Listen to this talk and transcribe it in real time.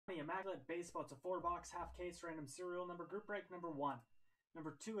Immaculate Baseball. It's a 4-box, half case, random serial number, group break number 1.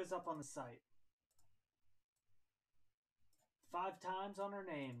 Number 2 is up on the site. 5 times on our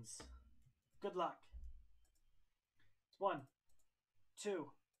names. Good luck. It's 1,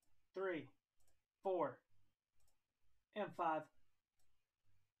 2, 3, 4, and 5.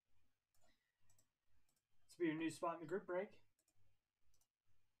 This will be your new spot in the group break.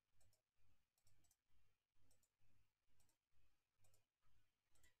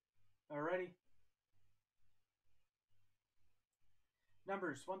 Alrighty.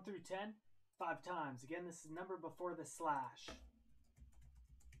 Numbers 1 through 10, 5 times. Again, this is number before the slash.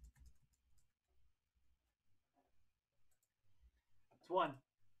 It's 1,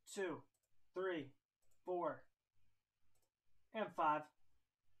 2, 3, 4, and 5.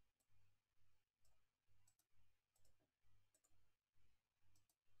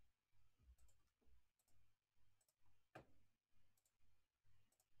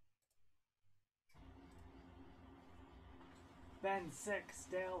 Ben 6,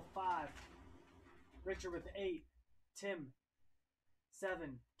 Dale 5, Richard with 8, Tim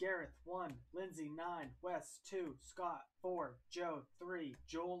 7, Gareth 1, Lindsay 9, Wes 2, Scott 4, Joe 3,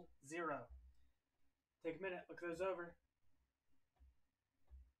 Joel 0. Take a minute, look those over.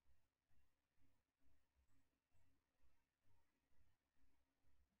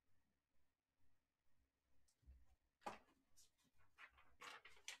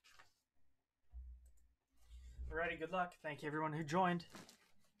 Alrighty, good luck. Thank you everyone who joined.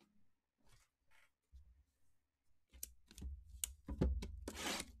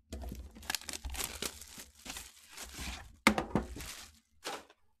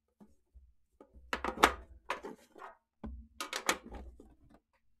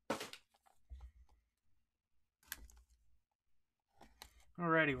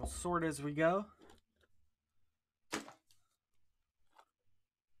 Alrighty, we'll sort as we go.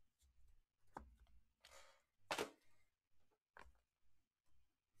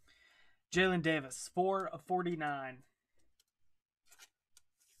 Jalen Davis, 4 of 49.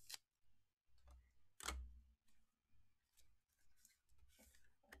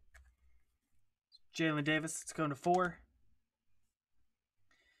 Jalen Davis, it's going to 4.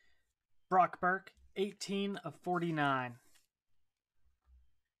 Brock Burke, 18 of 49.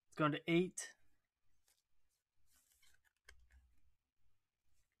 It's going to 8.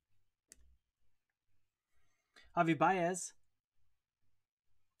 Javi Baez,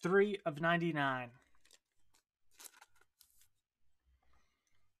 3 of 99.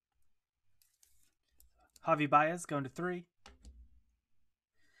 Javi Baez going to 3.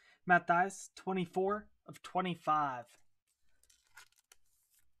 Matt Dice, 24 of 25.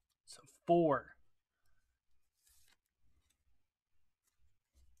 So 4.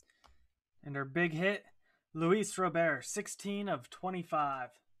 And our big hit, Luis Robert, 16 of 25.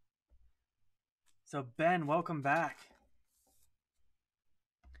 So Ben, welcome back.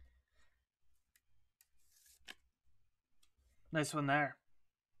 Nice one there.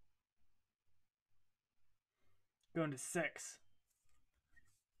 Going to 6.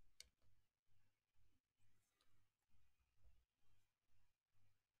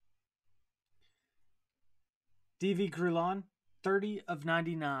 DV Grulon, 30 of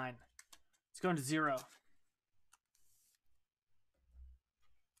 99. It's going to 0.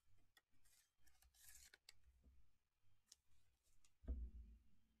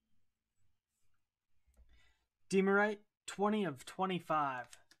 Demerite, 20 of 25.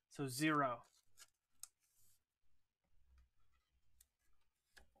 So 0.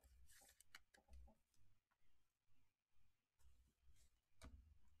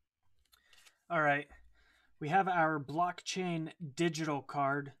 All right. We have our blockchain digital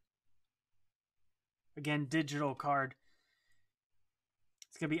card. Again, digital card.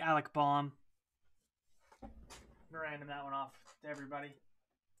 It's going to be Alec Baum. I'm going to random that one off to everybody.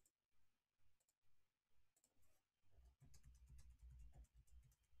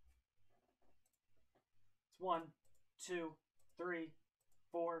 It's 1, 2, 3,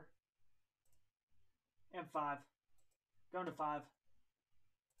 4, and 5. Going to 5.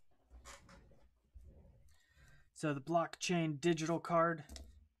 So the blockchain digital card.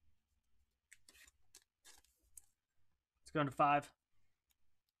 It's going to 5.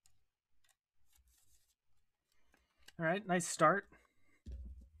 All right, nice start.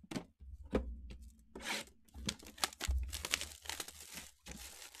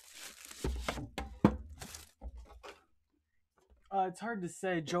 It's hard to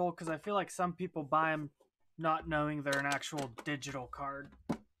say, Joel, because I feel like some people buy them not knowing they're an actual digital card.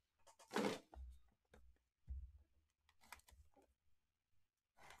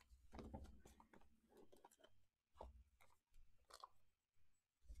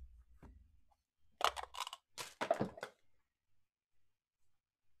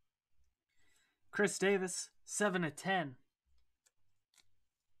 Chris Davis, 7/10.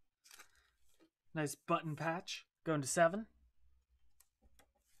 Nice button patch. Going to 7.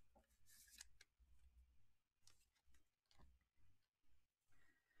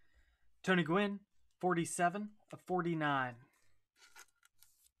 Tony Gwynn, 47/49.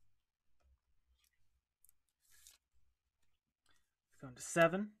 Going to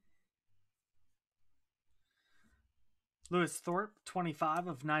 7. Lewis Thorpe,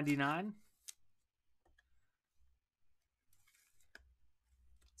 25/99.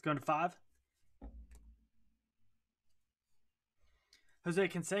 It's going to 5. Jose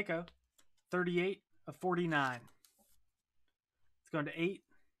Canseco, 38/49. It's going to 8.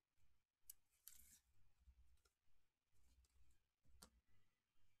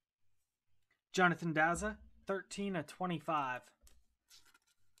 Jonathan Daza, 13/25.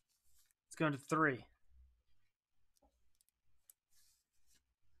 It's going to 3.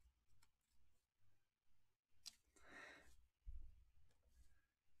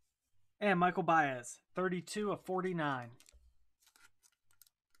 And Michael Baez, 32/49.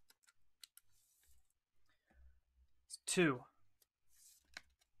 It's 2.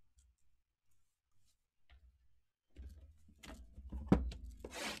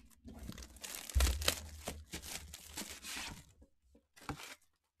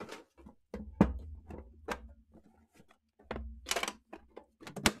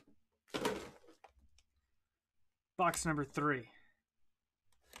 Box number 3.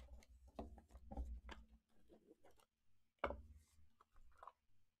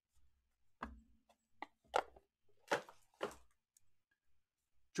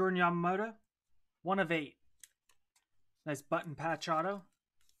 Jordan Yamamoto, 1/8. Nice button patch auto.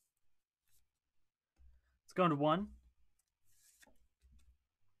 It's going to 1.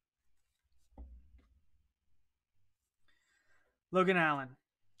 Logan Allen,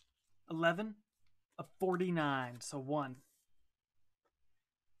 11/49. So 1.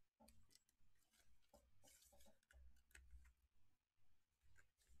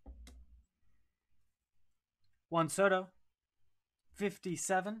 Juan Soto,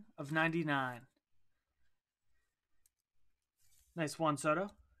 57/99. Nice Juan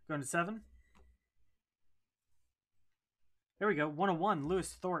Soto. Going to 7. There we go. 1/1.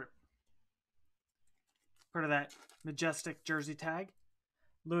 Lewis Thorpe. Part of that majestic jersey tag.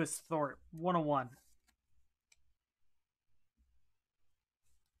 Lewis Thorpe. 1/1.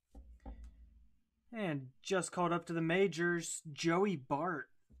 And just called up to the majors, Joey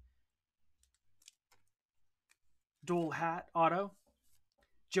Bart. Dual hat auto.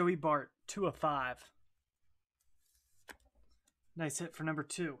 Joey Bart, 2/5. Nice hit for number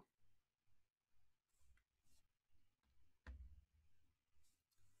 2.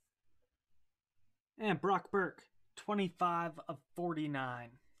 And Brock Burke,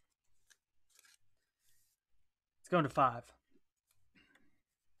 25/49. It's going to 5.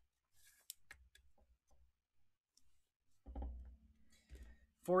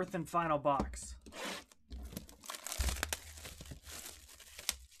 Fourth and final box.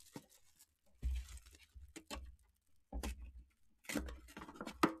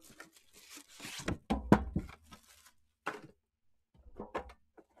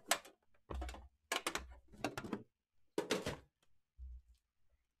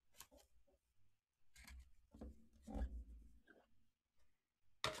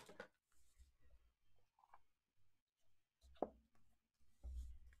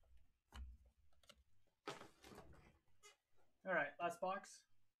 All right, last box.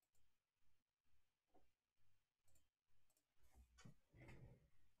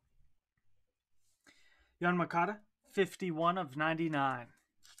 Yohan Moncada, 51/99.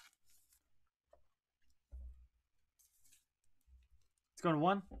 It's going to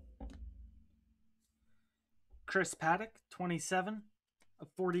 1. Chris Paddock,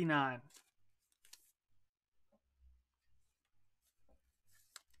 27/49.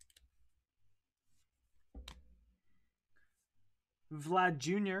 Vlad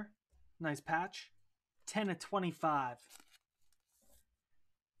Jr., nice patch, 10/25.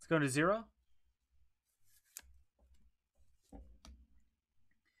 It's going to 0.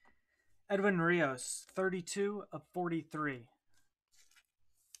 Edwin Rios, 32/43.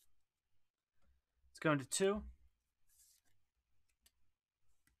 It's going to 2.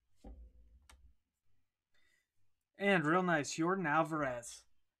 And real nice, Jordan Alvarez,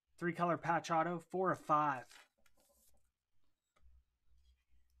 3-color patch auto, 4/5.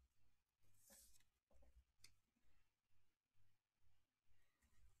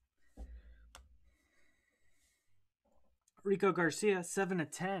 Rico Garcia,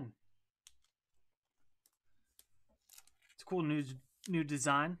 7/10. It's a cool new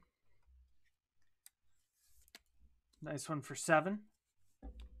design. Nice one for 7.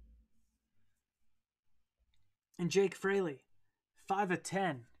 And Jake Fraley, 5 of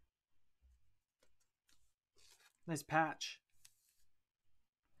 10. Nice patch.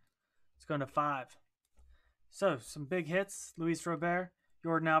 It's going to 5. So, some big hits. Luis Robert,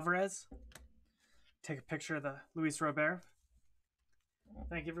 Jordan Alvarez. Take a picture of the Luis Robert.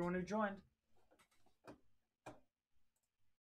 Thank you everyone who joined.